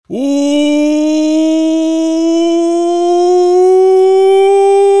Welcome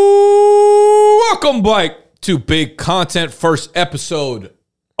back to Big Content, first episode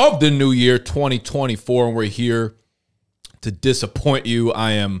of the new year 2024, and we're here to disappoint you.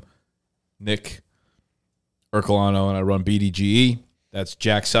 I am Nick Ercolano, and I run BDGE. That's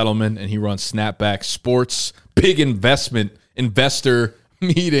Jack Settleman, and he runs Snapback Sports. Big investor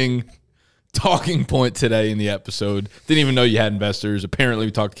meeting talking point today in the episode. Didn't even know you had investors. Apparently,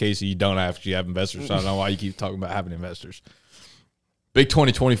 we talked to Casey. You don't actually have investors, so I don't know why you keep talking about having investors. Big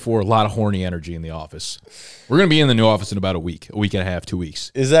 2024, a lot of horny energy in the office. We're going to be in the new office in about a week and a half, 2 weeks.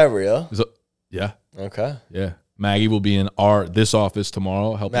 Is that real? Yeah. Okay. Yeah. Maggie will be in this office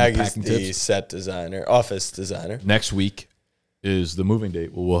tomorrow helping with packing tips. Maggie's the set designer, office designer. Next week is the moving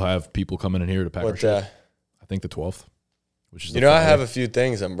date. We'll have people coming in here to pack our shit. I think the 12th, which is I have a few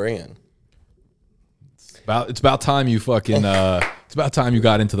things I'm bringing. It's about time you fucking it's about time you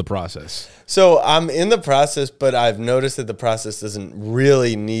got into the process. So I'm in the process, but I've noticed that the process doesn't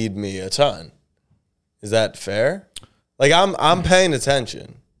really need me a ton. Is that fair? Like I'm paying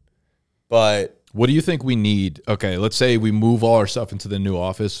attention, but what do you think we need? Okay, let's say we move all our stuff into the new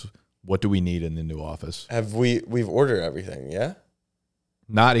office. What do we need in the new office? We've ordered everything, yeah?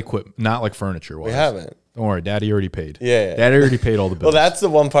 Not like furniture wise. We haven't. Don't worry, Daddy already paid. Yeah. Daddy already paid all the bills. Well, that's the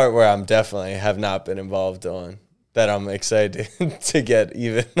one part where I'm definitely have not been involved on that I'm excited to get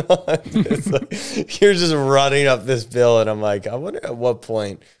even on. It's like, you're just running up this bill, and I'm like, I wonder at what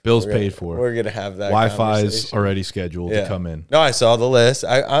point bills paid for. We're gonna have that. Wi-Fi's already scheduled to come in. No, I saw the list.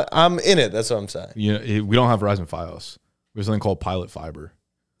 I'm in it. That's what I'm saying. You know, we don't have Verizon Fios. We have something called Pilot Fiber.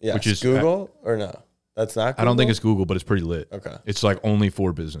 Yeah, which is Google or no? That's not Google? I don't think it's Google, but it's pretty lit. Okay. It's like only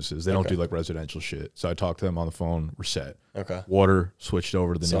for businesses. They don't do like residential shit. So I talked to them on the phone. We're set. Okay. Water switched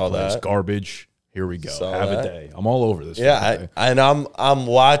over to the new place. Garbage. Here we go. Have a day. I'm all over this. Yeah, I'm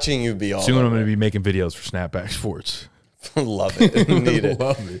watching you be all soon. over. I'm going to be making videos for Snapback Sports. Love it. Need it.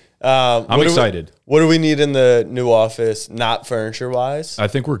 Love it. I'm excited. What do we need in the new office? Not furniture wise. I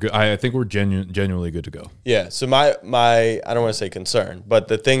think we're good. I think we're genuinely good to go. Yeah. So my I don't want to say concern, but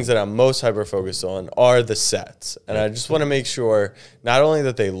the things that I'm most hyper focused on are the sets, and I just want to make sure not only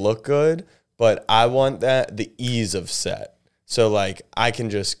that they look good, but I want the ease of set. So like I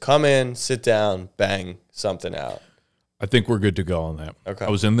can just come in, sit down, bang something out. I think we're good to go on that. Okay. I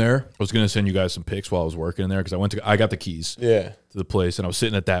was in there. I was going to send you guys some pics while I was working in there because I got the keys to the place, and I was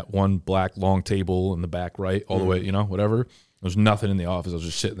sitting at that one black long table in the back right, all the way, whatever. There was nothing in the office. I was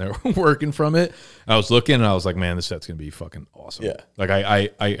just sitting there working from it. I was looking, and I was like, man, this set's going to be fucking awesome. Yeah. Like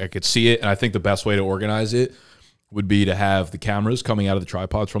I could see it, and I think the best way to organize it would be to have the cameras coming out of the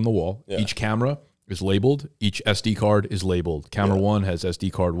tripods from the wall. Yeah. Each camera is labeled. Each SD card is labeled. Camera 1 has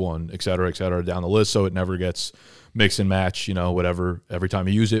SD card 1, et cetera, down the list, so it never gets mix and match, whatever. Every time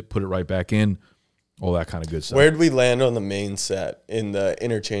you use it, put it right back in, all that kind of good stuff. Where'd we land on the main set in the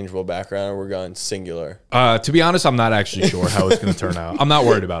interchangeable background, or we're going singular? To be honest, I'm not actually sure how it's going to turn out. I'm not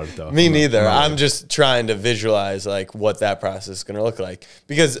worried about it, though. Me neither. I'm just trying to visualize like what that process is going to look like,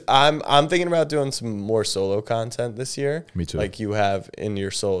 because I'm thinking about doing some more solo content this year. Me too. Like you have in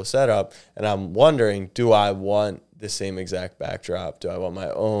your solo setup, and I'm wondering, do I want the same exact backdrop? Do I want my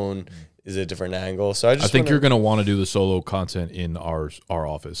own? Is it a different angle? So I think you're going to want to do the solo content in our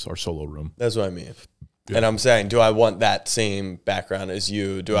office, our solo room. That's what I mean. Yeah. And I'm saying, do I want that same background as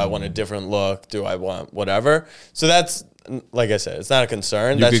you? Do I want a different look? Do I want whatever? So that's, like I said, it's not a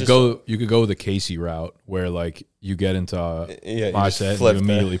concern. You could go the Casey route where like you get into my set and you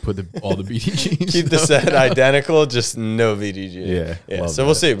immediately put all the BDGs. Keep the set identical, just no VDG. Yeah. So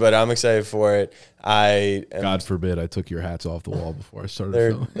we'll see, but I'm excited for it. God forbid I took your hats off the wall before I started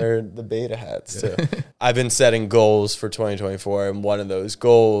filming. They're the beta hats too. I've been setting goals for 2024, and one of those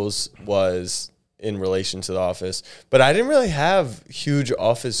goals was in relation to the office, but I didn't really have huge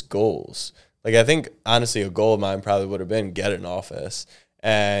office goals. Like I think honestly a goal of mine probably would have been get an office.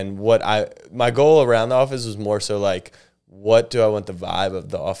 And my goal around the office was more so like, what do I want the vibe of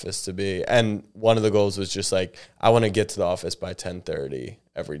the office to be? And one of the goals was just like, I want to get to the office by 10:30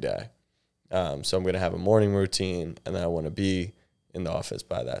 every day. So I'm going to have a morning routine, and then I want to be in the office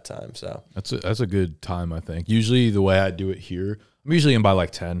by that time. So that's a good time, I think. Usually the way I do it here, I'm usually in by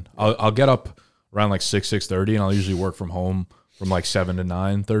like 10. I'll get up around like 6:30, and I'll usually work from home from like 7 to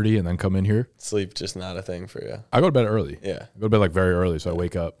 9:30 and then come in here. Sleep just not a thing for you. I go to bed early. Yeah. I go to bed like very early, so I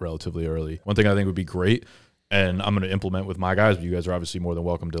wake up relatively early. One thing I think would be great, and I'm going to implement with my guys, but you guys are obviously more than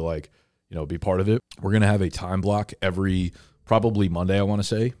welcome to like, be part of it. We're going to have a time block every probably Monday, I want to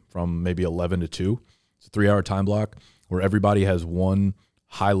say, from maybe 11 to 2. It's a 3-hour time block where everybody has one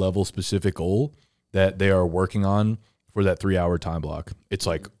high-level specific goal that they are working on for that 3-hour time block. It's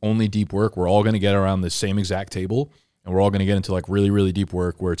like only deep work. We're all going to get around the same exact table, and we're all going to get into like really, really deep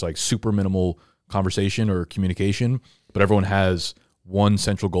work where it's like super minimal conversation or communication, but everyone has one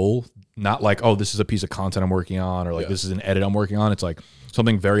central goal. Not like, oh, this is a piece of content I'm working on, or like this is an edit I'm working on. It's like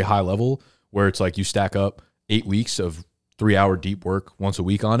something very high level where it's like you stack up 8 weeks of 3-hour deep work once a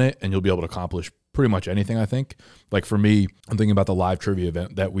week on it, and you'll be able to accomplish pretty much anything, I think. Like for me, I'm thinking about the live trivia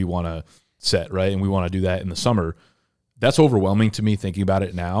event that we want to set, right? And we want to do that in the summer. That's overwhelming to me thinking about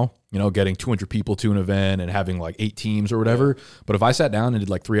it now, you know, getting 200 people to an event and having like 8 teams or whatever. But if I sat down and did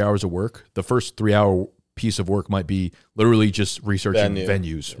like 3 hours of work, the first 3-hour piece of work might be literally just researching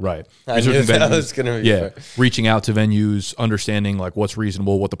venues, right? Researching that was gonna be fair. Reaching out to venues, understanding like what's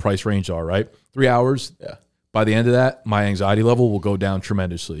reasonable, what the price range are, right? 3 hours. Yeah. By the end of that, my anxiety level will go down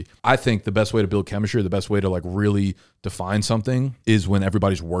tremendously. I think the best way to build chemistry, the best way to like really define something is when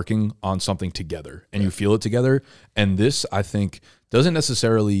everybody's working on something together and you feel it together. And this, I think, doesn't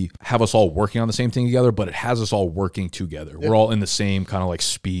necessarily have us all working on the same thing together, but it has us all working together. We're all in the same kind of like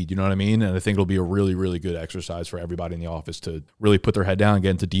speed, you know what I mean? And I think it'll be a really, really good exercise for everybody in the office to really put their head down and get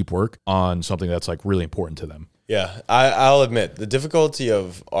into deep work on something that's like really important to them. Yeah, I'll admit the difficulty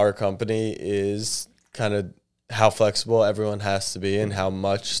of our company is kind of how flexible everyone has to be and how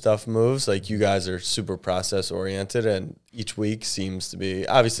much stuff moves. Like you guys are super process oriented, and each week seems to be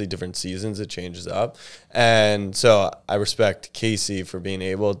obviously different seasons. It changes up. And so I respect Casey for being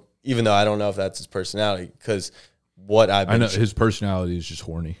able, even though I don't know if that's his personality, because what I've been... I know his personality is just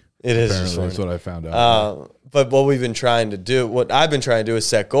horny. It is Apparently, just horny. that's what I found out. But what we've been trying to do, what I've been trying to do is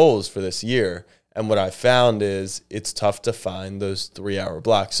set goals for this year. And what I found is it's tough to find those 3-hour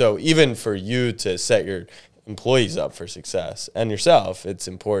blocks. So even for you to set your employees up for success and yourself, it's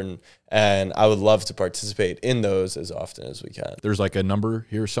important, and I would love to participate in those as often as we can. There's like a number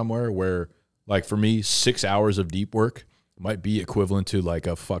here somewhere where, like for me, 6 hours of deep work might be equivalent to like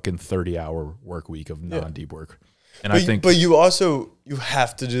a fucking 30-hour work week of non-deep work. And but you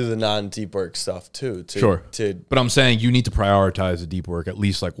have to do the non-deep work stuff too. But I'm saying you need to prioritize the deep work at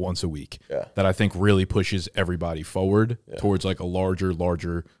least like once a week. Yeah. That I think really pushes everybody forward towards like a larger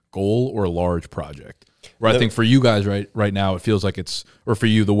goal or a large project. Where I think for you guys right now, it feels like it's, or for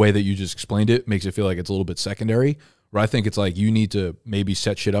you, the way that you just explained it makes it feel like it's a little bit secondary. Where I think it's like you need to maybe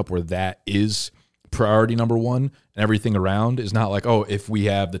set shit up where that is priority number one, and everything around is not like, oh, if we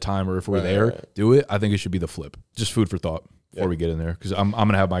have the time or if we're do it. I think it should be the flip. Just food for thought before we get in there, because I'm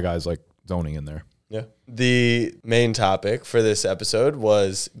gonna have my guys like zoning in there. Yeah. The main topic for this episode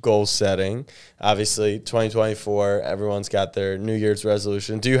was goal setting. Obviously, 2024, everyone's got their New Year's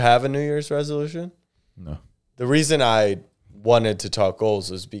resolution. Do you have a New Year's resolution? No. The reason I wanted to talk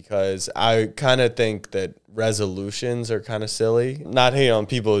goals is because I kind of think that resolutions are kind of silly. Not hating on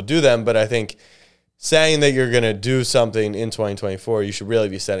people who do them, but I think saying that you're going to do something in 2024, you should really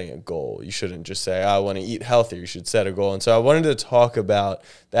be setting a goal. You shouldn't just say, I want to eat healthier. You should set a goal. And so I wanted to talk about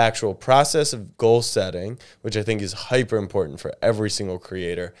the actual process of goal setting, which I think is hyper important for every single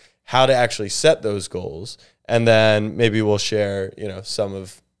creator, how to actually set those goals. And then maybe we'll share, some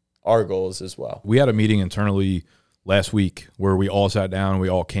of our goals as well. We had a meeting internally last week where we all sat down and we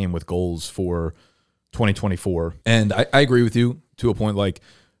all came with goals for 2024. And I agree with you to a point, like,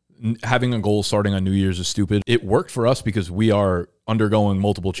 having a goal starting on New Year's is stupid. It worked for us because we are undergoing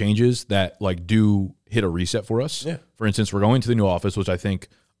multiple changes that like do hit a reset for us. Yeah. For instance, we're going to the new office, which I think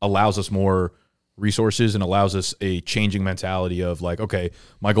allows us more resources and allows us a changing mentality of like, okay,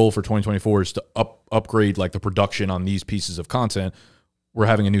 my goal for 2024 is to upgrade like the production on these pieces of content. We're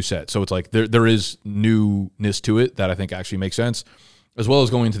having a new set. So it's like there is newness to it that I think actually makes sense, as well as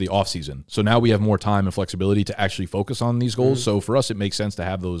going into the off season. So now we have more time and flexibility to actually focus on these goals. So for us, it makes sense to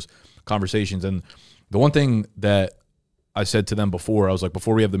have those conversations. And the one thing that I said to them before, I was like,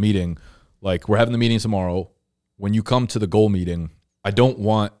 before we have the meeting, like we're having the meeting tomorrow. When you come to the goal meeting, I don't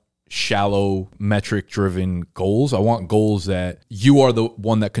want shallow metric driven goals. I want goals that you are the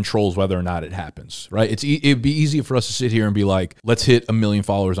one that controls whether or not it happens, right? It'd be easy for us to sit here and be like, let's hit 1 million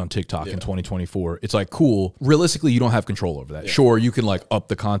followers on TikTok in 2024. It's like, cool. Realistically, you don't have control over that. Sure, you can like up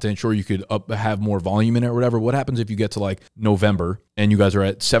the content. Sure, you could have more volume in it or whatever. What happens if you get to like November and you guys are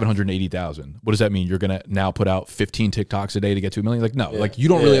at 780,000? What does that mean? You're going to now put out 15 TikToks a day to get to 1 million? Like, no, like you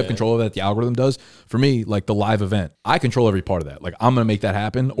don't really have control of that. The algorithm does. For me, like the live event, I control every part of that. Like I'm going to make that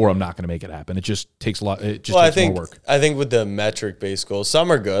happen or I'm not going to make it happen. It just takes a lot. It just takes more work. I think with the metric based goals,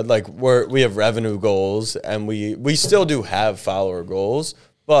 some are good. Like we have revenue goals and we still do have follower goals,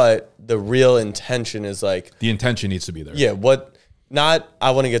 but the real intention is like the intention needs to be there. Yeah. Not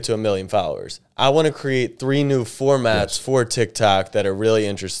I want to get to 1 million followers. I want to create 3 new formats for TikTok that are really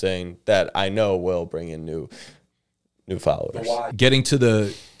interesting that I know will bring in new new followers. Getting to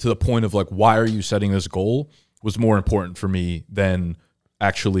the point of like, why are you setting this goal was more important for me than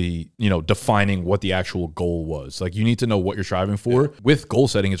actually, defining what the actual goal was. Like, you need to know what you're striving for. Yeah. With goal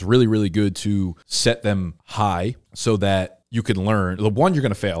setting, it's really, really good to set them high so that you can learn. The one, you're going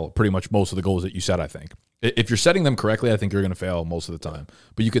to fail pretty much most of the goals that you set, I think. If you're setting them correctly, I think you're going to fail most of the time.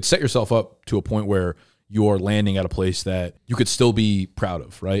 But you could set yourself up to a point where you're landing at a place that you could still be proud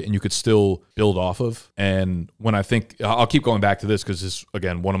of, right? And you could still build off of. And when I think, I'll keep going back to this because this,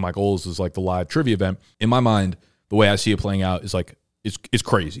 again, one of my goals is like the live trivia event. In my mind, the way I see it playing out is like, it's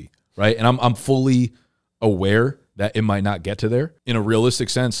crazy, right? And I'm fully aware that it might not get to there. In a realistic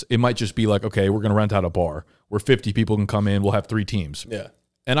sense, it might just be like, okay, we're going to rent out a bar where 50 people can come in. We'll have 3 teams. Yeah.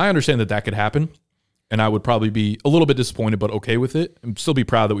 And I understand that could happen. And I would probably be a little bit disappointed, but okay with it and still be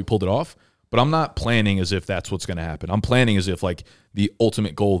proud that we pulled it off. But I'm not planning as if that's what's going to happen. I'm planning as if like the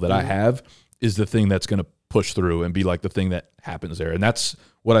ultimate goal that I have is the thing that's going to push through and be like the thing that happens there. And that's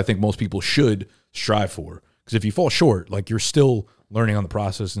what I think most people should strive for. Because if you fall short, like you're still learning on the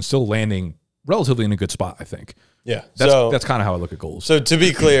process and still landing relatively in a good spot, I think. Yeah. That's kind of how I look at goals. So to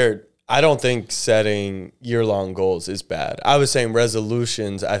be clear, I don't think setting year-long goals is bad. I was saying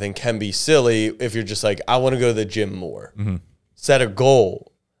resolutions, I think, can be silly if you're just like, I want to go to the gym more. Mm-hmm. Set a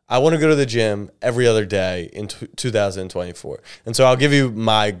goal. I want to go to the gym every other day in 2024. And so I'll give you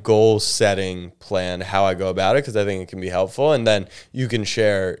my goal setting plan, how I go about it, because I think it can be helpful. And then you can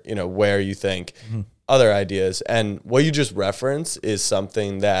share, where you think other ideas. And what you just referenced is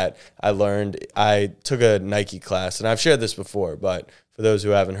something that I learned. I took a Nike class, and I've shared this before, but for those who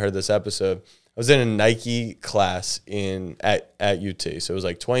haven't heard this episode, I was in a Nike class at UT. So it was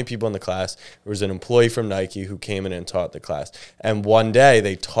like 20 people in the class. There was an employee from Nike who came in and taught the class. And one day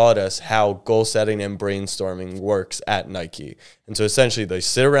they taught us how goal setting and brainstorming works at Nike. And so essentially they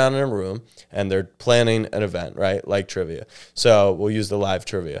sit around in a room and they're planning an event, right? Like trivia. So we'll use the live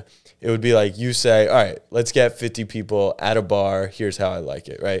trivia. It would be like you say, all right, let's get 50 people at a bar. Here's how I like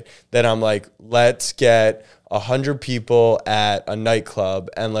it, right? Then I'm like, let's get 100 people at a nightclub,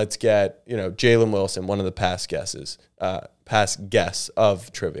 and let's get, Jalen Wilson, one of the past guests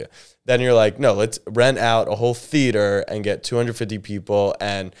of trivia. Then you're like, no, let's rent out a whole theater and get 250 people,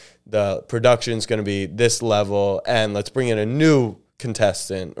 and the production's going to be this level, and let's bring in a new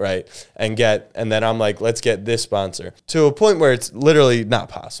contestant, right? And then I'm like, let's get this sponsor, to a point where it's literally not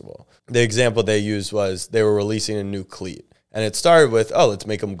possible. The example they used was they were releasing a new cleat, and it started with, let's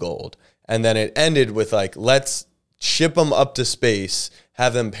make them gold. And then it ended with like, let's ship them up to space,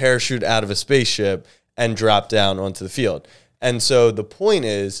 have them parachute out of a spaceship and drop down onto the field. And so the point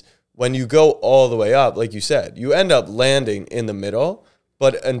is, when you go all the way up, like you said, you end up landing in the middle.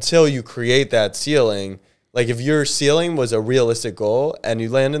 But until you create that ceiling, like if your ceiling was a realistic goal and you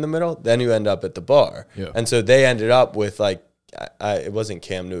land in the middle, then you end up at the bar. Yeah. And so they ended up with like, it wasn't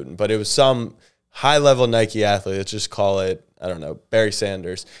Cam Newton, but it was some high-level Nike athlete, let's just call it, I don't know, Barry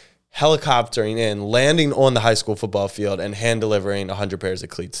Sanders, helicoptering in, landing on the high school football field, and hand delivering 100 pairs of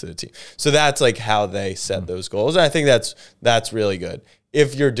cleats to the team. So that's like how they set those goals. And I think that's really good.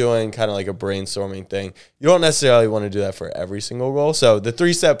 If you're doing kind of like a brainstorming thing, you don't necessarily want to do that for every single goal. So the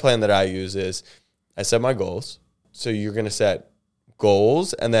 3-step plan that I use is I set my goals. So you're going to set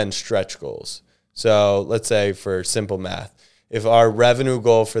goals and then stretch goals. So let's say for simple math, if our revenue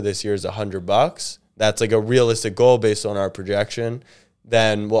goal for this year is $100, that's like a realistic goal based on our projection.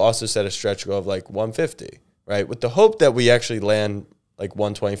 Then we'll also set a stretch goal of like 150, right? With the hope that we actually land like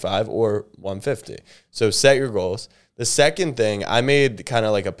 125 or 150. So set your goals. The second thing, I made kind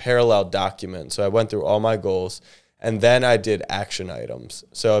of like a parallel document. So I went through all my goals, and then I did action items.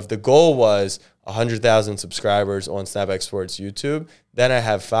 So if the goal was 100,000 subscribers on Snapback Sports YouTube, then I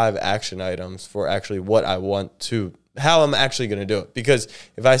have 5 action items for actually what I want to, how I'm actually going to do it. Because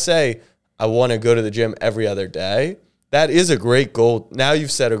if I say I want to go to the gym every other day, that is a great goal. Now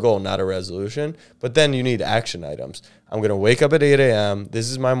you've set a goal, not a resolution, but then you need action items. I'm going to wake up at 8 a.m. This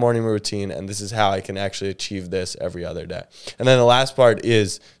is my morning routine, and this is how I can actually achieve this every other day. And then the last part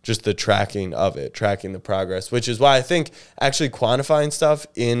is just the tracking of it, tracking the progress, which is why I think actually quantifying stuff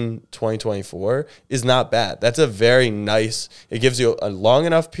in 2024 is not bad. That's a very nice, it gives you a long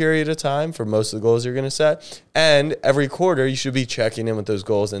enough period of time for most of the goals you're going to set. And every quarter, you should be checking in with those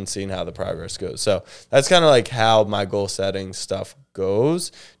goals and seeing how the progress goes. So that's kind of like how my goal setting stuff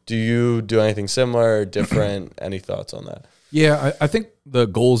goes. Do you do anything similar, different? Any thoughts on that? Yeah, I think the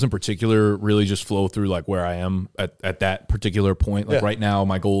goals in particular really just flow through like where I am at that particular point. Like right now,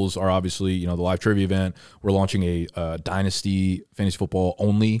 my goals are obviously, the live trivia event. We're launching a Dynasty fantasy football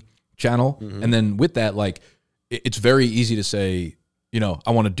only channel. Mm-hmm. And then with that, like it's very easy to say,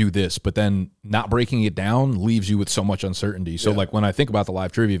 I want to do this, but then not breaking it down leaves you with so much uncertainty. So like when I think about the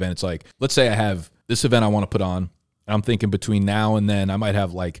live trivia event, it's like, let's say I have this event I want to put on. And I'm thinking between now and then I might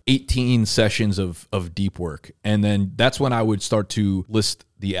have like 18 sessions of deep work. And then that's when I would start to list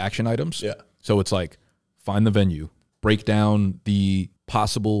the action items. Yeah. So it's like, find the venue, break down the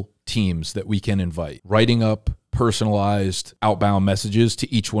possible teams that we can invite, writing up personalized outbound messages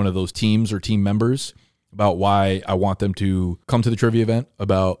to each one of those teams or team members about why I want them to come to the trivia event,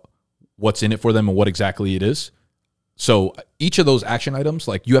 about what's in it for them and what exactly it is. So each of those action items,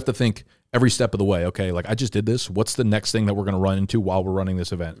 like you have to think every step of the way, okay, like I just did this. What's the next thing that we're going to run into while we're running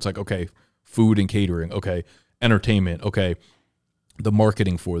this event? It's like, okay, food and catering. Okay, entertainment. Okay, the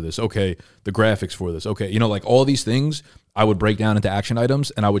marketing for this. Okay, the graphics for this. Okay, like all these things I would break down into action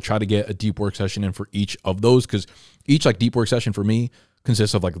items, and I would try to get a deep work session in for each of those, because each like deep work session for me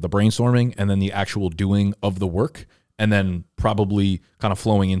consists of like the brainstorming and then the actual doing of the work, and then probably kind of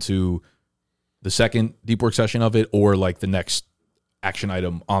flowing into the second deep work session of it, or like the next action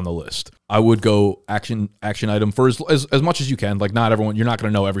item on the list. I would go action item for as much as you can. Like not everyone, you're not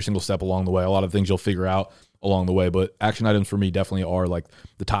going to know every single step along the way. A lot of things you'll figure out along the way, but action items for me definitely are like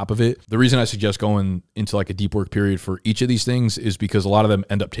the top of it. The reason I suggest going into like a deep work period for each of these things is because a lot of them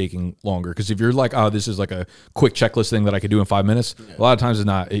end up taking longer. Because if you're like, oh, this is like a quick checklist thing that I could do in 5 minutes, a lot of times it's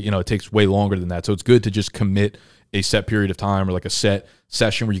not. It takes way longer than that. So it's good to just commit a set period of time or like a set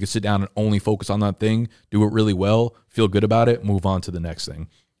session where you can sit down and only focus on that thing, do it really well, feel good about it, move on to the next thing.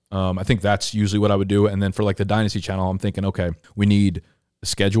 I think that's usually what I would do. And then for like the Dynasty channel, I'm thinking, okay, we need a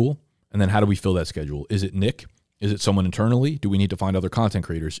schedule. And then how do we fill that schedule? Is it Nick? Is it someone internally? Do we need to find other content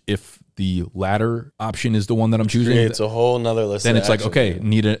creators? If the latter option is the one that I'm choosing, it's a whole nother list. Then it's like, okay,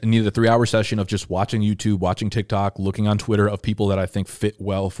 need a 3-hour session of just watching YouTube, watching TikTok, looking on Twitter of people that I think fit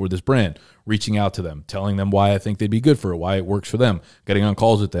well for this brand, reaching out to them, telling them why I think they'd be good for it, why it works for them, getting on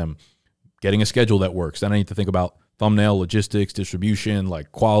calls with them, getting a schedule that works. Then I need to think about thumbnail, logistics, distribution,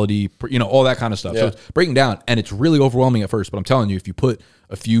 like quality, all that kind of stuff. Yeah. So it's breaking down, and it's really overwhelming at first, but I'm telling you, if you put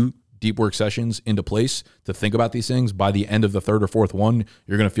a few deep work sessions into place to think about these things, by the end of the third or fourth one,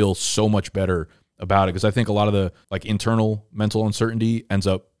 you're going to feel so much better about it. Because I think a lot of the like internal mental uncertainty ends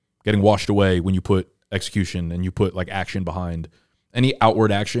up getting washed away when you put execution and you put like action behind. Any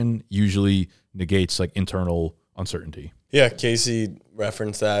outward action usually negates like internal uncertainty. Yeah, Casey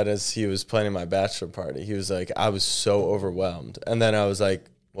referenced that as he was planning my bachelor party. He was like, I was so overwhelmed. And then I was like,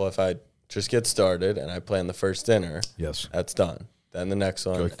 well, if I just get started and I plan the first dinner, yes, that's done. Then the next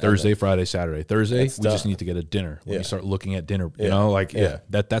one. Like Thursday, Friday, Saturday. Thursday, we just need to get a dinner. When you start looking at dinner,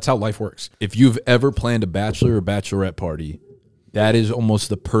 that's how life works. If you've ever planned a bachelor or bachelorette party, that is almost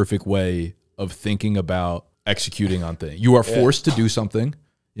the perfect way of thinking about executing on things. You are forced to do something,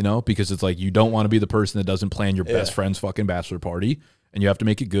 because it's like you don't want to be the person that doesn't plan your best friend's fucking bachelor party. And you have to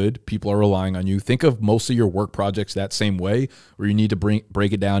make it good. People are relying on you. Think of most of your work projects that same way, where you need to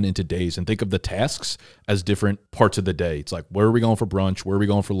break it down into days, and think of the tasks as different parts of the day. It's like, where are we going for brunch? Where are we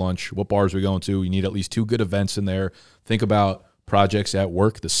going for lunch? What bars are we going to? You need at least 2 good events in there. Think about projects at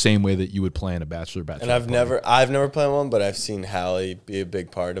work the same way that you would plan a bachelor. And I've never planned one, but I've seen Hallie be a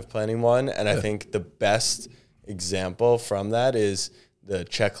big part of planning one. And I think the best example from that is the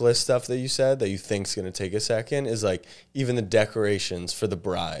checklist stuff that you said that you think is going to take a second, is like even the decorations for the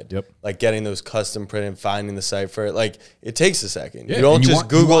bride. Yep. Like getting those custom printed, finding the site for it. Like it takes a second. Yeah. You don't just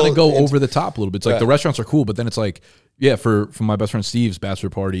Google. You want to go over the top a little bit. It's like the restaurants are cool, but then it's like, for my best friend Steve's bachelor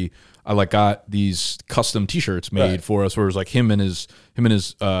party, I like got these custom T-shirts made for us, where it was like him and his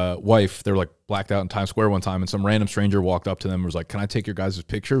wife. They were like blacked out in Times Square one time, and some random stranger walked up to them and was like, "Can I take your guys'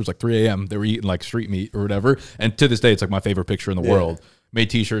 picture?" It was like 3 a.m. They were eating like street meat or whatever, and to this day, it's like my favorite picture in the world. Made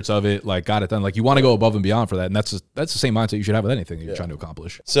T-shirts of it, like got it done. Like you want to go above and beyond for that, and that's the same mindset you should have with anything that you're trying to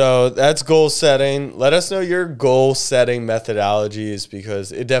accomplish. So that's goal setting. Let us know your goal setting methodologies,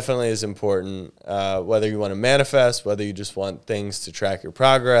 because it definitely is important. Whether you want to manifest, whether you just want things to track your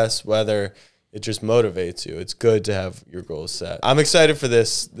progress, whether it just motivates you, it's good to have your goals set. I'm excited for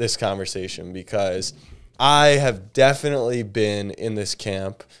this conversation, because I have definitely been in this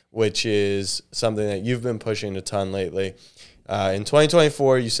camp, which is something that you've been pushing a ton lately. In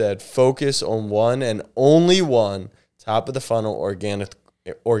 2024, you said focus on one and only one top of the funnel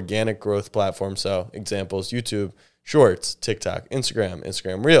organic growth platform. So examples: YouTube, Shorts, TikTok,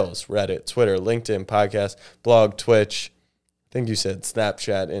 Instagram Reels, Reddit, Twitter, LinkedIn, podcast, blog, Twitch. I think you said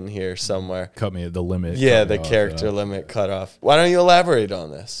Snapchat in here somewhere. Cut me the limit. Yeah, the character limit cut off. Why don't you elaborate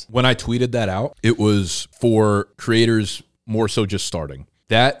on this? When I tweeted that out, it was for creators more so just starting.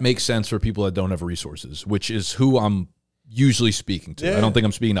 That makes sense for people that don't have resources, which is who I'm usually speaking to. Yeah. I don't think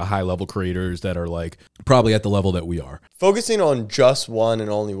I'm speaking to high level creators that are like probably at the level that we are. Focusing on just one and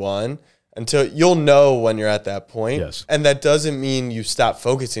only one until you'll know when you're at that point. Yes. And that doesn't mean you stop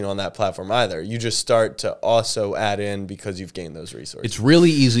focusing on that platform either. You just start to also add in because you've gained those resources. It's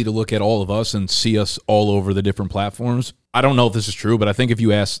really easy to look at all of us and see us all over the different platforms. I don't know if this is true, but I think if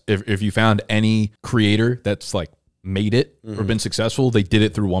you ask, if you found any creator that's like made it or been successful, they did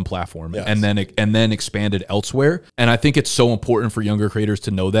it through one platform and then expanded elsewhere. And I think it's so important for younger creators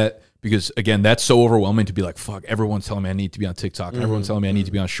to know that, because again, that's so overwhelming to be like, fuck, everyone's telling me I need to be on TikTok. And everyone's telling me I need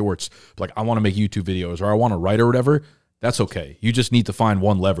to be on Shorts. Like, I want to make YouTube videos or I want to write or whatever. That's okay. You just need to find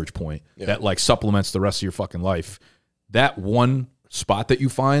one leverage point that like supplements the rest of your fucking life. That one spot that you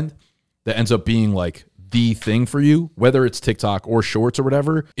find that ends up being like the thing for you, whether it's TikTok or Shorts or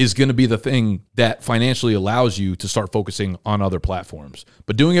whatever, is going to be the thing that financially allows you to start focusing on other platforms.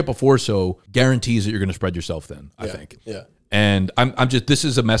 But doing it before so guarantees that you're going to spread yourself thin, I think. Yeah. And I'm just, this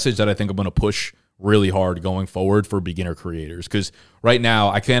is a message that I think I'm going to push really hard going forward for beginner creators. Because right now,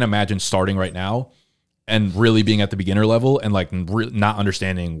 I can't imagine starting right now and really being at the beginner level and like not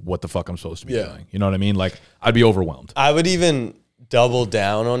understanding what the fuck I'm supposed to be doing. You know what I mean? Like, I'd be overwhelmed. I would even double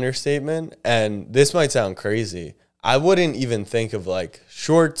down on your statement. And this might sound crazy. I wouldn't even think of like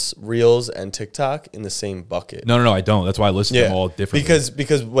Shorts, Reels, and TikTok in the same bucket. No, I don't. That's why I listen to them all differently.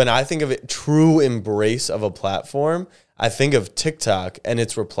 Because when I think of it, true embrace of a platform, I think of TikTok and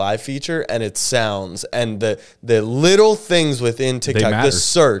its reply feature and its sounds and the little things within TikTok, the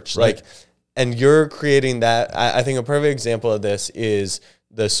search, like, and you're creating that. I think a perfect example of this is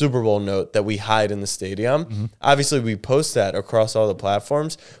the Super Bowl note that we hide in the stadium. Obviously, we post that across all the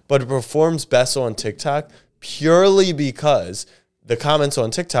platforms, but it performs best on TikTok purely because the comments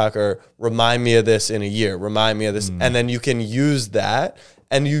on TikTok are, remind me of this in a year, remind me of this. And then you can use that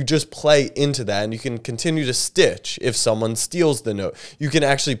and you just play into that, and you can continue to stitch if someone steals the note. You can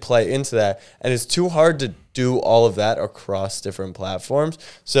actually play into that, and it's too hard to do all of that across different platforms.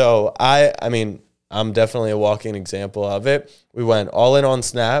 So I mean, I'm definitely a walking example of it. We went all in on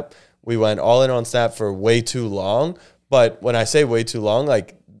Snap. We went all in on Snap for way too long. But when I say way too long,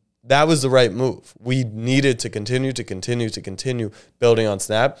 like, that was the right move. We needed to continue building on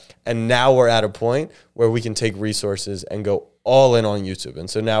Snap. And now we're at a point where we can take resources and go all in on YouTube. And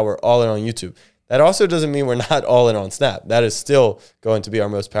so now we're all in on YouTube. That also doesn't mean we're not all in on Snap. That is still going to be our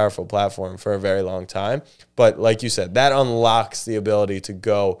most powerful platform for a very long time. But like you said, that unlocks the ability to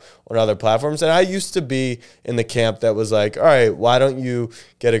go on other platforms. And I used to be in the camp that was like, all right, why don't you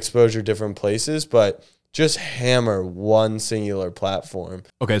get exposure different places? But just hammer one singular platform.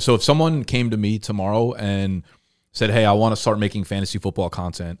 Okay, so if someone came to me tomorrow and said, hey, I want to start making fantasy football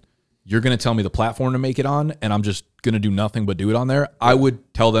content, you're going to tell me the platform to make it on, and I'm just going to do nothing but do it on there, I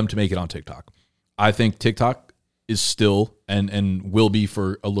would tell them to make it on TikTok. I think TikTok is still, and will be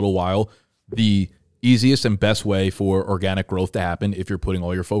for a little while, the easiest and best way for organic growth to happen if you're putting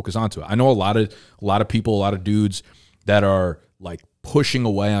all your focus onto it. I know a lot of people, a lot of dudes that are like pushing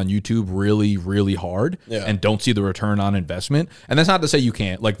away on YouTube really, really hard and don't see the return on investment. And that's not to say you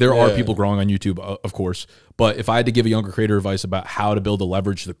can't. Like, there are people growing on YouTube, of course. But if I had to give a younger creator advice about how to build a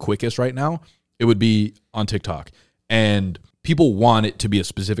leverage the quickest right now, it would be on TikTok. And people want it to be a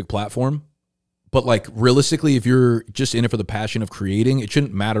specific platform. But like, realistically, if you're just in it for the passion of creating, it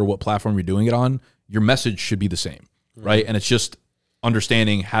shouldn't matter what platform you're doing it on. Your message should be the same, right? And it's just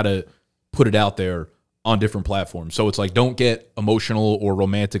understanding how to put it out there on different platforms. So it's like, don't get emotional or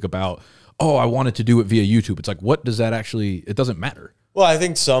romantic about, oh, I wanted to do it via YouTube. It's like, what does that actually, it doesn't matter. Well, I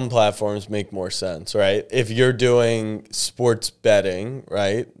think some platforms make more sense, right? If you're doing sports betting,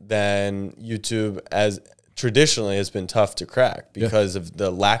 right, then YouTube as traditionally has been tough to crack because of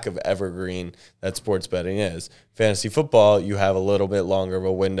the lack of evergreen that sports betting is. Fantasy football, you have a little bit longer of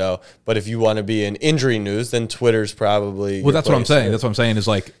a window. But if you want to be in injury news, then Twitter's probably well, that's what I'm saying. That's what I'm saying is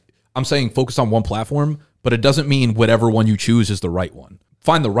like, I'm saying focus on one platform, but it doesn't mean whatever one you choose is the right one.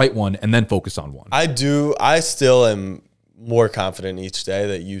 Find the right one and then focus on one. I still am more confident each day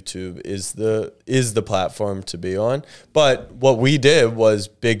that YouTube is the platform to be on. But what we did was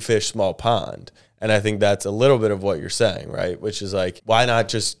big fish, small pond. And I think that's a little bit of what you're saying, right? Which is like, why not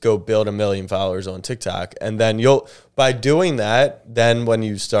just go build 1 million followers on TikTok? And then by doing that, then when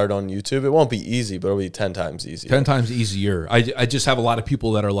you start on YouTube, it won't be easy, but it'll be 10 times easier. 10 times easier. I just have a lot of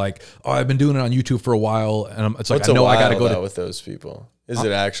people that are like, oh, I've been doing it on YouTube for a while. And it's like, I know I got to go with those people. Is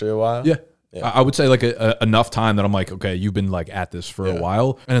it actually a while? Yeah. I would say like enough time that I'm like, okay, you've been like at this for a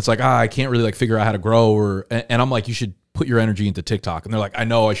while. And it's like, I can't really like figure out how to grow and I'm like, you should put your energy into TikTok. And they're like, I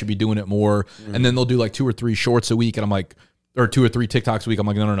know I should be doing it more. And then they'll do like 2 or 3 shorts a week. And I'm like, or 2 or 3 TikToks a week. I'm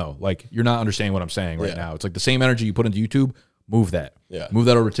like, no. Like, you're not understanding what I'm saying right now. It's like the same energy you put into YouTube, move that. Yeah. Move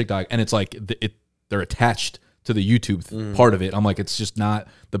that over to TikTok. And it's like they're attached to the YouTube part of it. I'm like, it's just not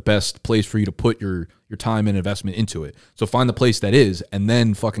the best place for you to put your time and investment into it. So find the place that is, and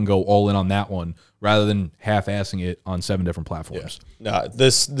then fucking go all in on that one rather than half-assing it on 7 different platforms. Yeah. No,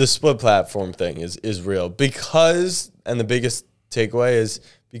 the split platform thing is real because, and the biggest takeaway is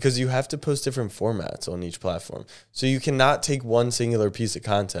because you have to post different formats on each platform. So you cannot take one singular piece of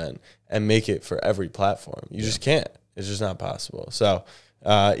content and make it for every platform. You just can't. It's just not possible. So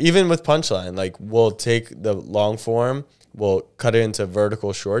even with Punchline, like we'll take the long form, we'll cut it into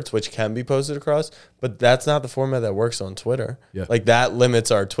vertical shorts, which can be posted across, but that's not the format that works on Twitter. Yeah. Like that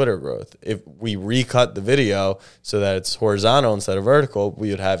limits our Twitter growth. If we recut the video so that it's horizontal instead of vertical,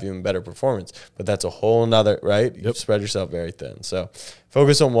 we would have even better performance. But that's a whole nother, right? You spread yourself very thin. So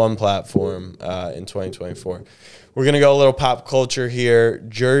focus on one platform in 2024. We're going to go a little pop culture here.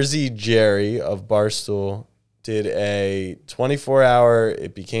 Jersey Jerry of Barstool did a 24-hour,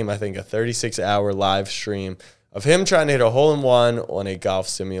 it became, I think, a 36-hour live stream of him trying to hit a hole-in-one on a golf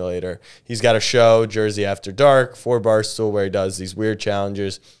simulator. He's got a show, Jersey After Dark, for Barstool, where he does these weird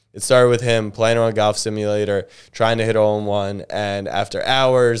challenges. It started with him playing on a golf simulator, trying to hit a hole-in-one, and after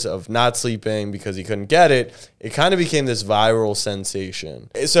hours of not sleeping because he couldn't get it, it kind of became this viral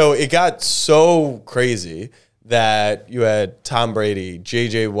sensation. So it got so crazy that you had Tom Brady,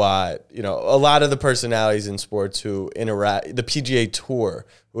 J.J. Watt, you know, a lot of the personalities in sports who interact, the PGA Tour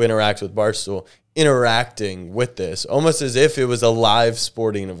who interact with Barstool, interacting with this, almost as if it was a live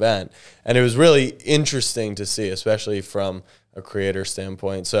sporting event. And it was really interesting to see, especially from a creator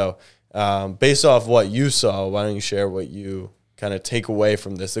standpoint. So based off what you saw, why don't you share what you kind of take away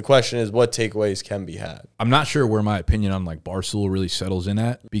from this? The question is, what takeaways can be had? I'm not sure where my opinion on like Barstool really settles in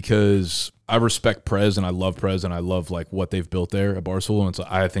at, because I respect Prez and I love Prez and I love like what they've built there at Barstool. And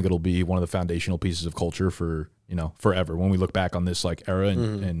I think it'll be one of the foundational pieces of culture for, you know, forever. When we look back on this like era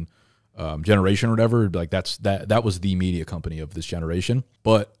and generation or whatever, like that was the media company of this generation.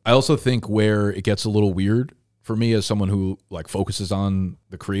 But I also think where it gets a little weird for me as someone who like focuses on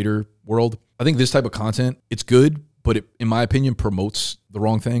the creator world, I think this type of content, it's good, but it, in my opinion, promotes the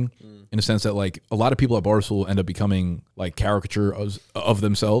wrong thing in a sense that like a lot of people at Barstool end up becoming like caricature of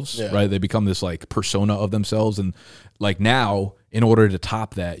themselves, right? They become this like persona of themselves. And like now, in order to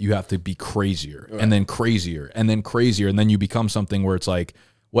top that, you have to be crazier and then crazier and then crazier. And then you become something where it's like,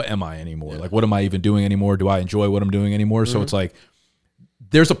 what am I anymore? Like, what am I even doing anymore? Do I enjoy what I'm doing anymore? So it's like,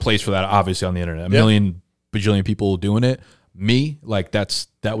 there's a place for that, obviously, on the internet. A million bajillion people doing it. Me, like that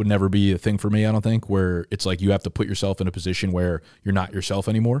would never be a thing for me, I don't think, where it's like you have to put yourself in a position where you're not yourself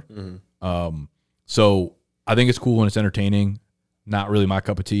anymore. So I think it's cool when it's entertaining. Not really my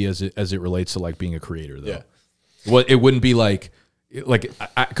cup of tea as it relates to like being a creator, though. Yeah. Well, it wouldn't be like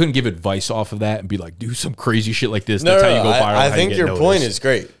I couldn't give advice off of that and be like, do some crazy shit like this. That's how you go viral. I think your point is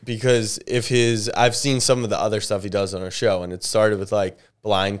great, because I've seen some of the other stuff he does on our show, and it started with like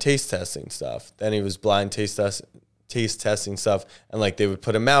blind taste testing stuff. Then he was blind taste testing stuff, and like they would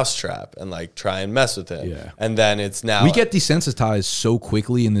put a mouse trap and like try and mess with it. Yeah. And then it's now we get desensitized so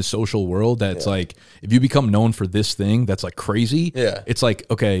quickly in this social world that it's like if you become known for this thing that's like crazy, it's like,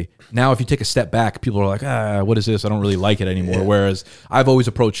 okay, now if you take a step back, people are like, what is this? I don't really like it anymore. Whereas I've always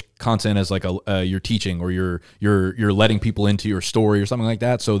approached content as like you're teaching or you're letting people into your story or something like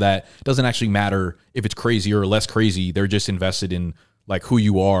that, so that it doesn't actually matter if it's crazy or less crazy. They're just invested in like who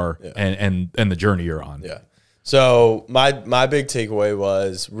you are and the journey you're on. Yeah. So my big takeaway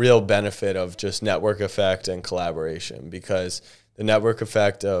was real benefit of just network effect and collaboration, because the network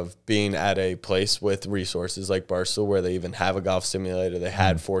effect of being at a place with resources like Barstool, where they even have a golf simulator, they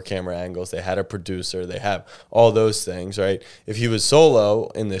had 4 camera angles, they had a producer, they have all those things, right? If he was solo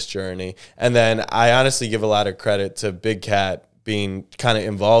in this journey, and then I honestly give a lot of credit to Big Cat being kind of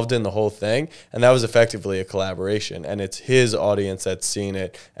involved in the whole thing, and that was effectively a collaboration, and it's his audience that's seeing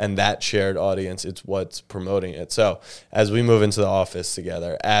it, and that shared audience, it's what's promoting it. So as we move into the office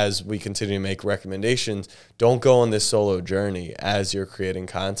together, as we continue to make recommendations, don't go on this solo journey as you're creating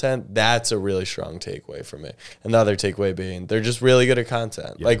content. That's a really strong takeaway for me. Another takeaway being they're just really good at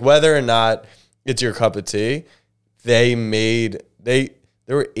content. Like whether or not it's your cup of tea, there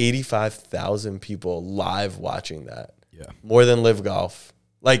were 85,000 people live watching that. More than Live Golf,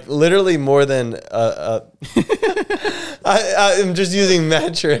 Like literally more than I'm just using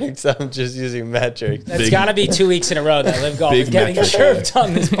metrics. That's got to be 2 weeks in a row that Live Golf is getting metric. chirped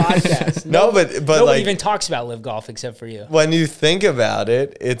on this podcast. No, but nobody like, even talks about Live Golf except for you. when you think about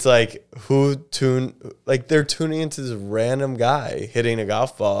it, it's like they're tuning into this random guy hitting a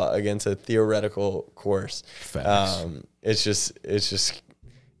golf ball against a theoretical course. Facts.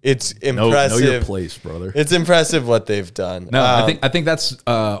 It's impressive. Know your place, brother. It's impressive what they've done. No, I think that's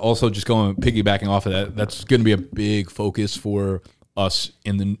also just piggybacking off of that. That's going to be a big focus for us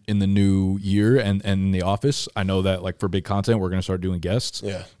in the new year and in the office. I know that like for big content, we're going to start doing guests,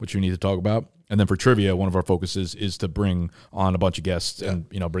 which we need to talk about. And then for trivia, one of our focuses is to bring on a bunch of guests and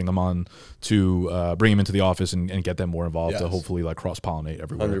bring them on to bring them into the office and get them more involved to hopefully like cross pollinate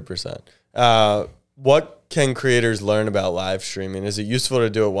everywhere. 100%. What can creators learn about live streaming? Is it useful to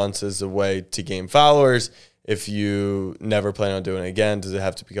do it once as a way to gain followers? If you never plan on doing it again, does it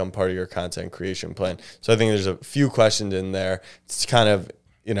have to become part of your content creation plan? So I think there's a few questions in there. It's kind of,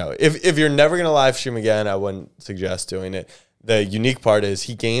 if you're never going to live stream again, I wouldn't suggest doing it. The unique part is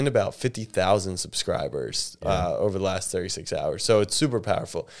he gained about 50,000 subscribers over the last 36 hours. So it's super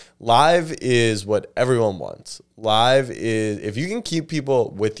powerful. Live is what everyone wants. Live is, if you can keep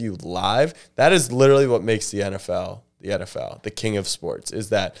people with you live, that is literally what makes the NFL, the king of sports, is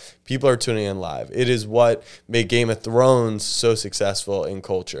that people are tuning in live. It is what made Game of Thrones so successful in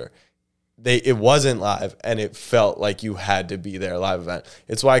culture. It wasn't live, and it felt like you had to be there, live event.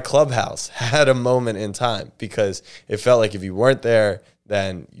 It's why Clubhouse had a moment in time, because it felt like if you weren't there,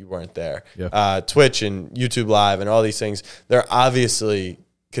 then you weren't there. Yeah. Twitch and YouTube Live and all these things, they're obviously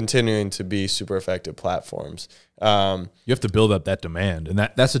continuing to be super effective platforms. You have to build up that demand, and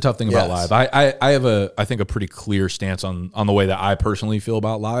that's the tough thing about live. I have I think a pretty clear stance on the way that I personally feel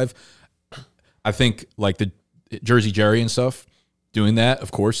about live. I think like the Jersey Jerry and stuff, doing that,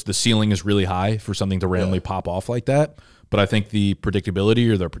 of course, the ceiling is really high for something to randomly pop off like that. But I think the predictability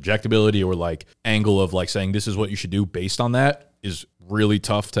or the projectability or like angle of like saying this is what you should do based on that is really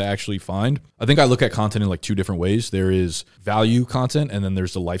tough to actually find. I think I look at content in like two different ways. There is value content and then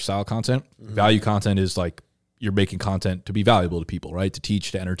there's the lifestyle content. Mm-hmm. Value content is like you're making content to be valuable to people, right? To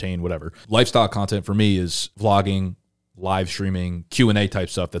teach, to entertain, whatever. Lifestyle content for me is vlogging, live streaming, Q&A type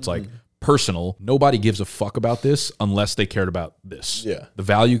stuff that's like personal. Nobody gives a fuck about this unless they cared about this. Yeah. The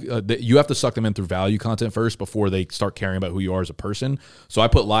value, you have to suck them in through value content first before they start caring about who you are as a person. So I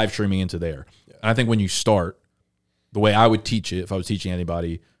put live streaming into there. Yeah. And I think when you start, the way I would teach it, if I was teaching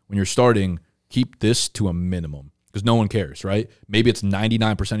anybody, when you're starting, keep this to a minimum because no one cares, right? Maybe it's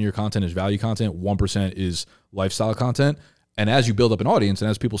 99% of your content is value content, 1% is lifestyle content. And as you build up an audience and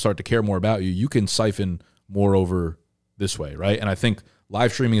as people start to care more about you, you can siphon more over this way, right? And I think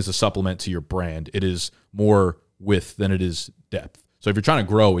live streaming is a supplement to your brand. It is more width than it is depth. So if you're trying to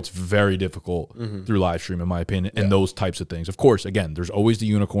grow, it's very difficult through live stream, in my opinion, and those types of things. Of course, again, there's always the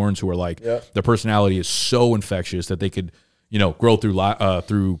unicorns who are like, their personality is so infectious that they could, grow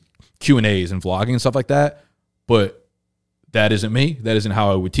through Q&As and vlogging and stuff like that. But that isn't me. That isn't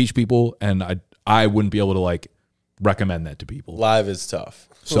how I would teach people, and I wouldn't be able to like recommend that to people. Live is tough.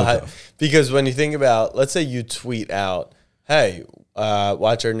 Tough. Because when you think about, let's say you tweet out, hey,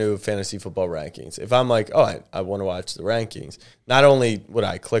 watch our new fantasy football rankings. If I'm like, oh, I want to watch the rankings, not only would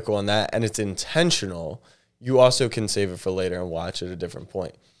I click on that and it's intentional, you also can save it for later and watch at a different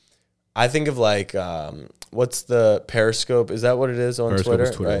point. I think of like, what's the Periscope? Is that what it is on Periscope Twitter?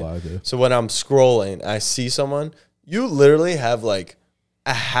 Is Twitter right? Live, yeah. So when I'm scrolling, I see someone, you literally have like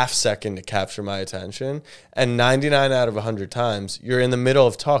a half second to capture my attention, and 99 out of 100 times you're in the middle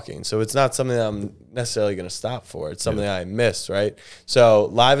of talking, so it's not something that I'm necessarily going to stop for. It's something I miss, right? So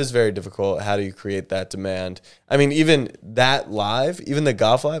live is very difficult. How do you create that demand? I mean, even that live, even the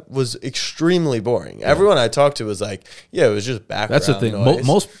golf live was extremely boring. Everyone I talked to was like, it was just background. That's the thing.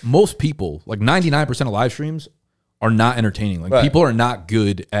 Noise. Most people, like 99% of live streams, are not entertaining. Like people are not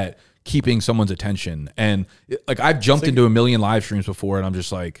good at keeping someone's attention. And like I've jumped into a million live streams before and I'm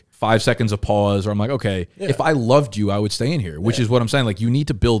just like 5 seconds of pause, or I'm like, okay, if I loved you, I would stay in here, which is what I'm saying. Like you need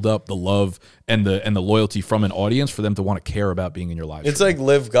to build up the love and the loyalty from an audience for them to want to care about being in your live stream. It's like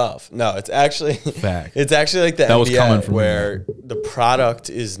Live Golf. No, it's actually fact. It's actually like the that NBA was coming from where the product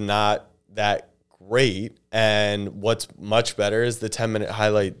is not that great, and what's much better is the 10-minute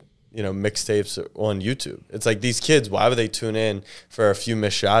highlight mixtapes on YouTube. It's like these kids, why would they tune in for a few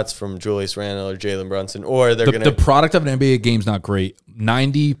missed shots from Julius Randle or Jalen Brunson? Or the product of an NBA game's not great.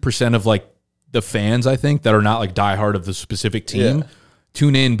 90% of like the fans, I think, that are not like diehard of the specific team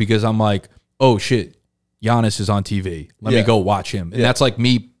tune in because I'm like, oh shit, Giannis is on TV. Let me go watch him. And that's like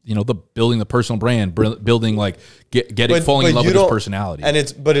me the building the personal brand, building like falling in love with his personality. And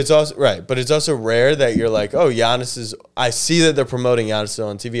it's also rare that you're like, oh, I see that they're promoting Giannis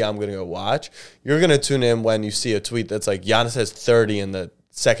on TV. I'm going to go watch. You're going to tune in when you see a tweet that's like Giannis has 30 in the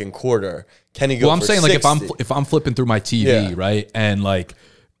second quarter. Can he go? Well, I'm saying 60? like if I'm flipping through my TV, right, and like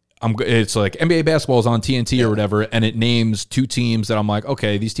it's like NBA basketball is on TNT or whatever, and it names two teams that I'm like,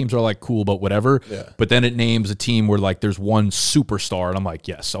 okay, these teams are like cool, but whatever. Yeah. But then it names a team where like there's one superstar, and I'm like,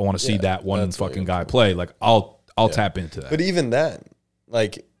 yes, I want to see that one fucking guy play. Like I'll tap into that. But even then,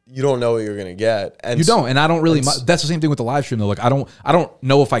 like you don't know what you're gonna get, and you don't. And I don't really. That's the same thing with the live stream though. Like I don't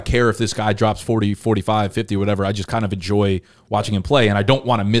know if I care if this guy drops 40, 45, 50, whatever. I just kind of enjoy watching him play, and I don't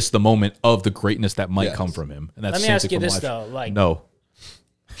want to miss the moment of the greatness that might come from him. And that's let me ask you this though, like no.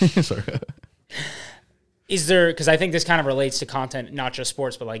 Sorry. Is there, because I think this kind of relates to content, not just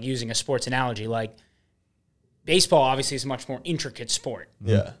sports, but like using a sports analogy, like baseball obviously is a much more intricate sport,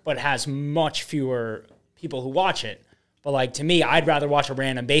 but has much fewer people who watch it. But like to me, I'd rather watch a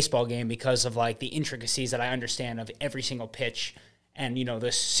random baseball game because of like the intricacies that I understand of every single pitch and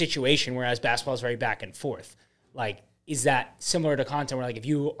the situation. Whereas basketball is very back and forth. Like, is that similar to content where like if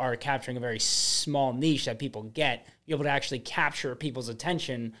you are capturing a very small niche that people get, you're able to actually capture people's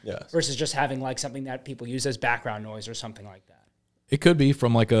attention versus just having like something that people use as background noise or something like that? It could be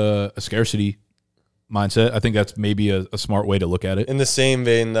from like a scarcity mindset. I think that's maybe a smart way to look at it. In the same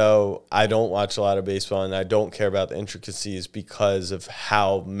vein, though, I don't watch a lot of baseball, and I don't care about the intricacies because of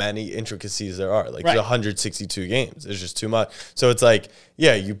how many intricacies there are. Like, there's 162 games. There's just too much. So it's like,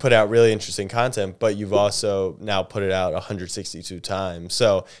 yeah, you put out really interesting content, but you've also now put it out 162 times.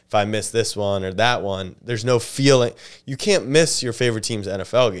 So if I miss this one or that one, there's no feeling. You can't miss your favorite team's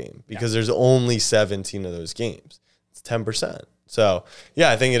NFL game because there's only 17 of those games. It's 10%. So,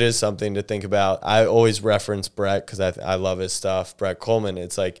 yeah, I think it is something to think about. I always reference Brett because I love his stuff. Brett Coleman,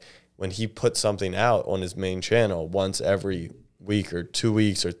 it's like when he puts something out on his main channel once every week or 2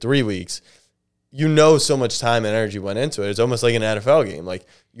 weeks or 3 weeks, so much time and energy went into it. It's almost like an NFL game. Like,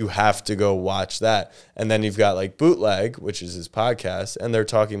 you have to go watch that. And then you've got like Bootleg, which is his podcast, and they're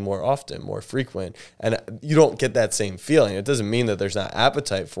talking more often, more frequent. And you don't get that same feeling. It doesn't mean that there's not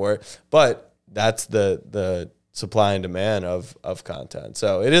appetite for it, but that's the supply and demand of content.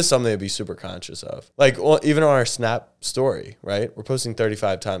 So it is something to be super conscious of. Like even on our Snap story, right? We're posting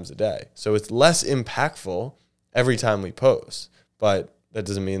 35 times a day. So it's less impactful every time we post. But that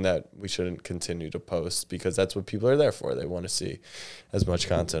doesn't mean that we shouldn't continue to post because that's what people are there for. They want to see as much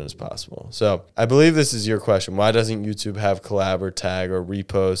content as possible. So I believe this is your question. Why doesn't YouTube have collab or tag or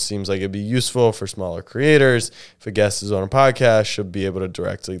repost? Seems like it'd be useful for smaller creators. If a guest is on a podcast, should be able to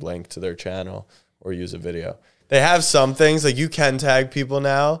directly link to their channel or use a video. They have some things, like you can tag people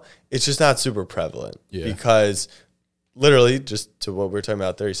now. It's just not super prevalent because literally, just to what we were talking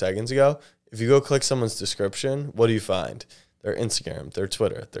about 30 seconds ago, if you go click someone's description, what do you find? Their Instagram, their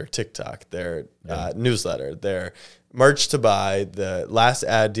Twitter, their TikTok, their newsletter, their merch to buy, the last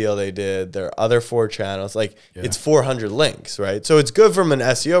ad deal they did, their other 4 channels. Like it's 400 links, right? So it's good from an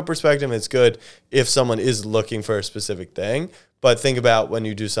SEO perspective. It's good if someone is looking for a specific thing. But think about when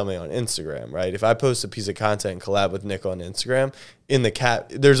you do something on Instagram, right? If I post a piece of content and collab with Nick on Instagram, in the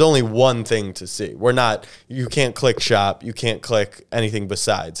there's only one thing to see. You can't click shop. You can't click anything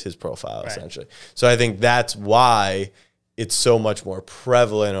besides his profile, essentially. So I think that's why it's so much more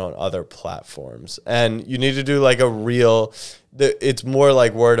prevalent on other platforms. And you need to do like it's more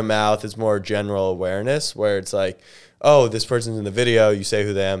like word of mouth. It's more general awareness where it's like, oh, this person's in the video, you say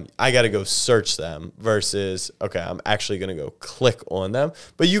who they are, I got to go search them versus, okay, I'm actually going to go click on them.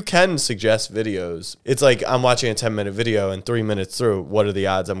 But you can suggest videos. It's like I'm watching a 10-minute video and 3 minutes through, what are the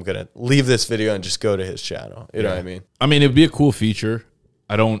odds I'm going to leave this video and just go to his channel? You know what I mean? I mean, it'd be a cool feature.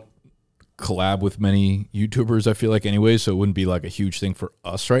 I don't collab with many YouTubers, I feel like, anyway, so it wouldn't be like a huge thing for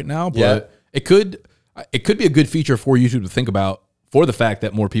us right now. But it could be a good feature for YouTube to think about, for the fact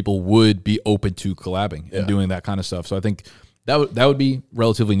that more people would be open to collabing and doing that kind of stuff. So I think that would be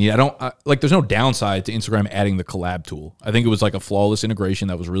relatively neat. There's no downside to Instagram adding the collab tool. I think it was like a flawless integration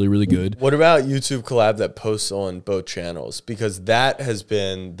that was really, really good. What about YouTube collab that posts on both channels? Because that has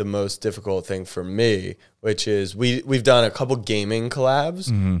been the most difficult thing for me, which is we've done a couple gaming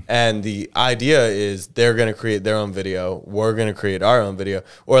collabs, and the idea is they're going to create their own video, we're going to create our own video.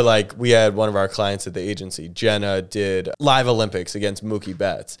 Or like we had one of our clients at the agency, Jenna, did Live Olympics against Mookie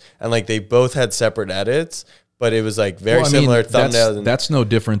Betts, and like they both had separate edits, but it was like very similar thumbnails. That's no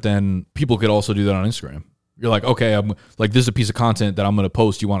different than people could also do that on Instagram. You're like, okay, I'm like, this is a piece of content that I'm going to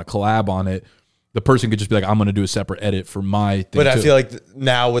post. You want to collab on it? The person could just be like, I'm going to do a separate edit for my thing. But I feel like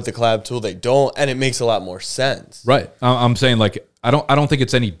now with the collab tool, they don't, and it makes a lot more sense. Right. I'm saying like I don't think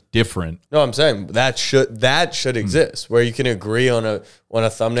it's any different. No, I'm saying that should exist, where you can agree on a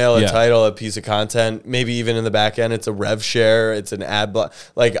thumbnail, a title, a piece of content, maybe even in the back end, it's a rev share, it's an ad block.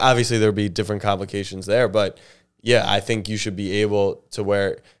 Like, obviously there'll be different complications there, but yeah, I think you should be able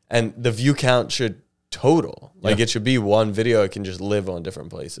to and the view count should total. Like, it should be one video. It can just live on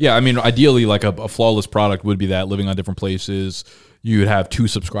different places. Yeah, I mean, ideally, like a flawless product would be that, living on different places. You would have 2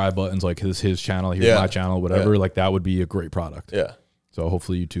 subscribe buttons, like his channel, here's my channel, whatever. Like, that would be a great product. Yeah. So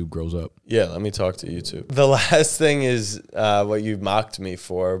hopefully YouTube grows up. Yeah, let me talk to YouTube. The last thing is what you mocked me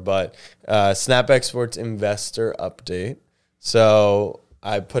for, but Snapback Sports investor update. So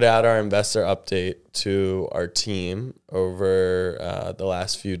I put out our investor update to our team over the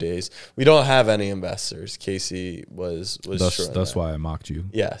last few days. We don't have any investors. Casey was That's why I mocked you.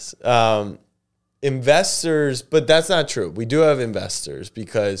 Yes. Investors, but that's not true. We do have investors,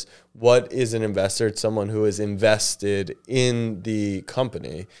 because what is an investor? It's someone who is invested in the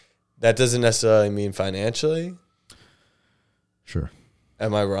company. That doesn't necessarily mean financially. Sure.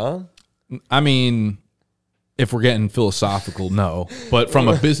 Am I wrong? I mean, if we're getting philosophical, no. But from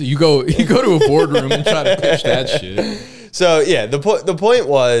a business, you go to a boardroom and try to pitch that shit. So yeah, the point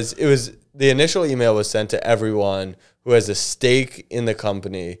was, the initial email was sent to everyone who has a stake in the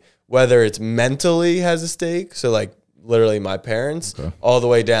company, whether it's mentally has a stake, so like literally my parents, all the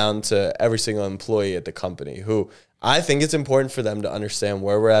way down to every single employee at the company, who I think it's important for them to understand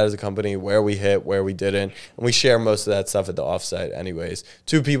where we're at as a company, where we hit, where we didn't. And we share most of that stuff at the offsite anyways,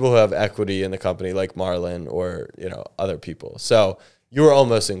 to people who have equity in the company, like Marlon or, other people. So you were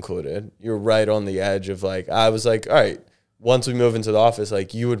almost included. You're right on the edge of, like, I was like, all right, once we move into the office,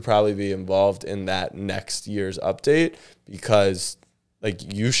 like, you would probably be involved in that next year's update, because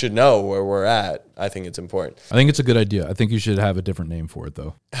like, you should know where we're at. I think it's important. I think it's a good idea. I think you should have a different name for it,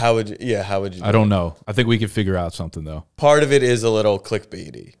 though. How would you? I don't know. I think we could figure out something, though. Part of it is a little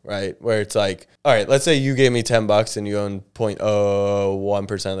clickbaity, right? Where it's like, all right, let's say you gave me $10 and you own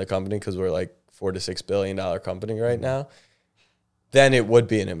 0.01% of the company, because we're like $4 to $6 billion company right now. Then it would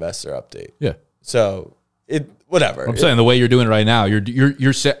be an investor update. Yeah. So whatever. I'm saying the way you're doing it right now,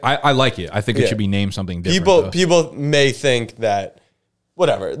 you're set. I like it. I think it should be named something different. People may think that.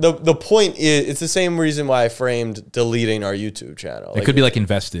 Whatever. The point is, it's the same reason why I framed deleting our YouTube channel. It could be like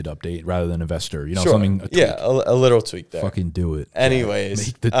invested update rather than investor. Sure. Something. A little tweak there. Fucking do it.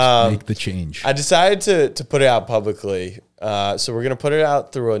 Anyways, make the change. I decided to put it out publicly. So we're gonna put it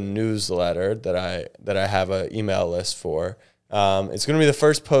out through a newsletter that I have an email list for. It's gonna be the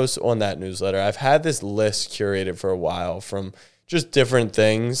first post on that newsletter. I've had this list curated for a while from just different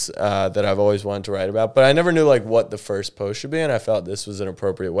things that I've always wanted to write about, but I never knew like what the first post should be, and I felt this was an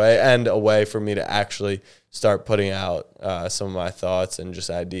appropriate way and a way for me to actually start putting out some of my thoughts and just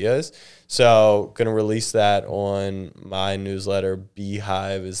ideas. So going to release that on my newsletter.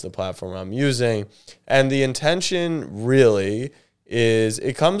 Beehive is the platform I'm using, and the intention really is,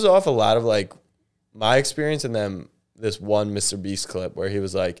 it comes off a lot of like my experience, and then this one Mr. Beast clip where he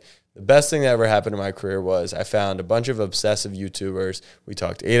was like, the best thing that ever happened in my career was I found a bunch of obsessive YouTubers. We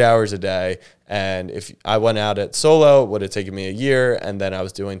talked 8 hours a day. And if I went out at solo, it would have taken me a year. And then I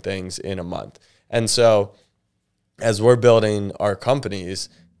was doing things in a month. And so as we're building our companies,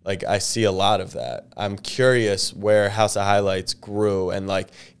 like, I see a lot of that. I'm curious where House of Highlights grew, and like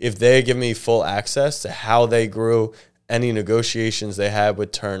if they give me full access to how they grew, any negotiations they had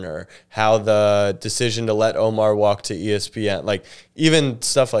with Turner, how the decision to let Omar walk to ESPN, like even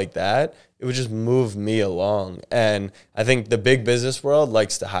stuff like that, it would just move me along. And I think the big business world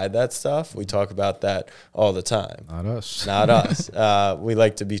likes to hide that stuff. We talk about that all the time. Not us. Not us. We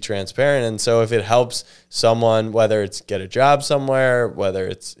like to be transparent. And so if it helps someone, whether it's get a job somewhere, whether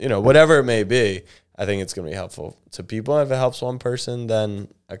it's, whatever it may be, I think it's going to be helpful to people. If it helps one person, then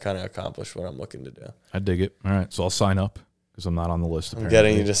I kind of accomplished what I'm looking to do. I dig it. All right. So I'll sign up because I'm not on the list. Apparently. I'm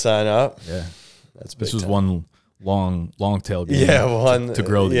getting you to sign up. Yeah. That's big. This was one long tail game. Yeah. To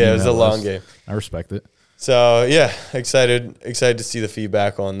grow the it was a long list. game. I respect it. So yeah, excited to see the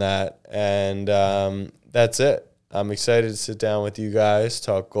feedback on that. And that's it. I'm excited to sit down with you guys,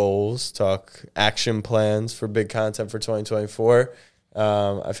 talk goals, talk action plans for big content for 2024.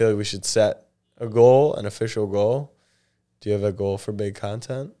 I feel like we should set a goal, an official goal. Do you have a goal for big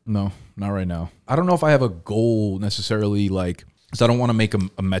content? No, not right now. I don't know if I have a goal necessarily, like, because I don't want to make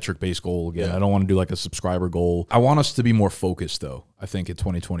a metric-based goal again. Yeah. I don't want to do like a subscriber goal. I want us to be more focused, though, I think, in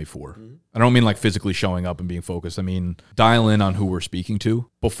 2024. Mm-hmm. I don't mean like physically showing up and being focused. I mean, dial in on who we're speaking to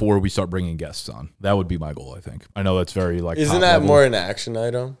before we start bringing guests on. That would be my goal, I think. I know that's very like, isn't that level. More an action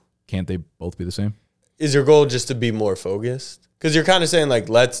item? Can't they both be the same? is your goal just to be more focused? Because you're kind of saying like,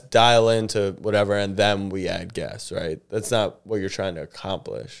 let's dial into whatever and then we add guests, right? That's not what you're trying to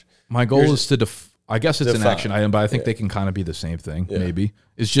accomplish. My goal is to I guess it's an action item, but I think Yeah. they can kind of be the same thing, Yeah. maybe.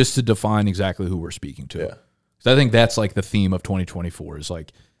 It's just to define exactly who we're speaking to. Yeah. So I think that's like the theme of 2024 is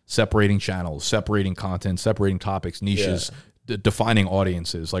like separating channels, separating content, separating topics, niches, defining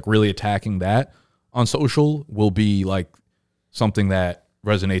audiences, like really attacking that on social will be like something that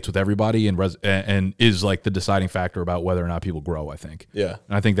resonates with everybody and is like the deciding factor about whether or not people grow, I think. Yeah.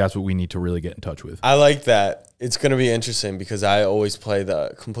 And I think that's what we need to really get in touch with. I like that. It's going to be interesting because I always play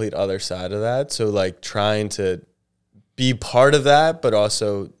the complete other side of that. So like trying to be part of that, but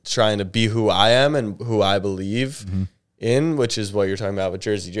also trying to be who I am and who I believe in, which is what you're talking about with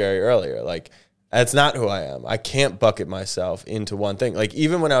Jersey Jerry earlier. Like, that's not who I am. I can't bucket myself into one thing. Like,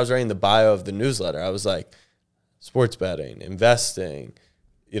 even when I was writing the bio of the newsletter, I was like, sports betting, investing,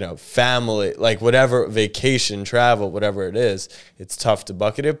 family, like whatever, vacation, travel, whatever it is, it's tough to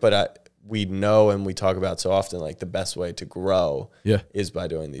bucket it. But we know and we talk about so often, like the best way to grow is by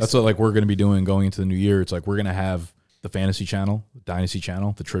doing these That's things. what like we're going to be doing going into the new year. It's like we're going to have the fantasy channel, the dynasty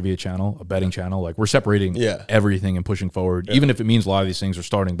channel, the trivia channel, a betting channel. Like we're separating everything and pushing forward. Even if it means a lot of these things are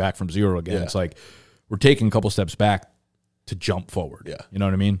starting back from zero again. It's like we're taking a couple steps back to jump forward. Yeah. You know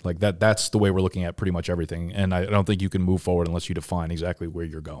what I mean? Like that's the way we're looking at pretty much everything. And I don't think you can move forward unless you define exactly where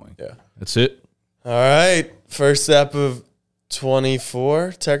you're going. Yeah. That's it. All right. First ep of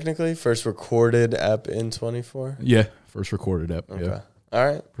 24, technically. First recorded ep in 24. Yeah. First recorded ep. Okay. Yeah. All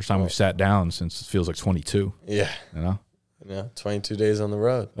right. First time we've sat down since it feels like 22. Yeah. You know? Yeah. 22 days on the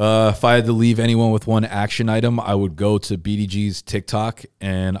road. If I had to leave anyone with one action item, I would go to BDG's TikTok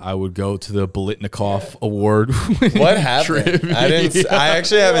and I would go to the Bolitnikov Award. What happened? I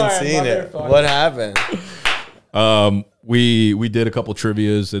actually haven't seen it. What happened? We did a couple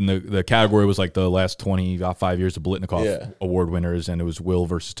trivias and the category was like the last 25 years of Bolitnikov Award winners, and it was Will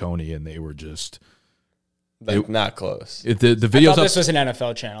versus Tony, and they were just not close. The I videos. thought this was an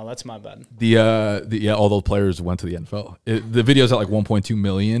NFL channel. That's my bad. All those players went to the NFL. The video's at like 1.2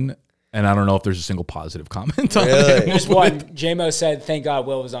 million, and I don't know if there's a single positive comment on it. There's one. JMO said, "Thank God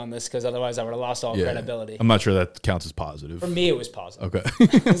Will was on this because otherwise I would have lost all credibility." I'm not sure that counts as positive. For me, it was positive. Okay.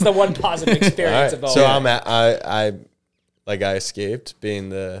 It's the one positive experience of all. So I escaped being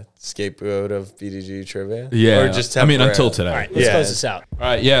the scapegoat of BDG trivia. Yeah. Or just until today. All right, let's close this out. All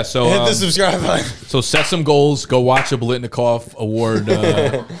right. Yeah. So hit the subscribe button. So set some goals. Go watch the Bolitnikov Award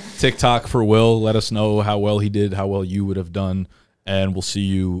TikTok for Will. Let us know how well he did, how well you would have done, and we'll see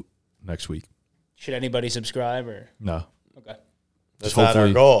you next week. Should anybody subscribe or no? Okay. That's not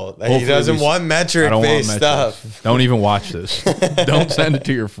our goal. He doesn't want metric-based stuff. Don't even watch this. Don't send it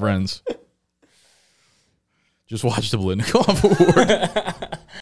to your friends. Just watch the Bolitnikov Award.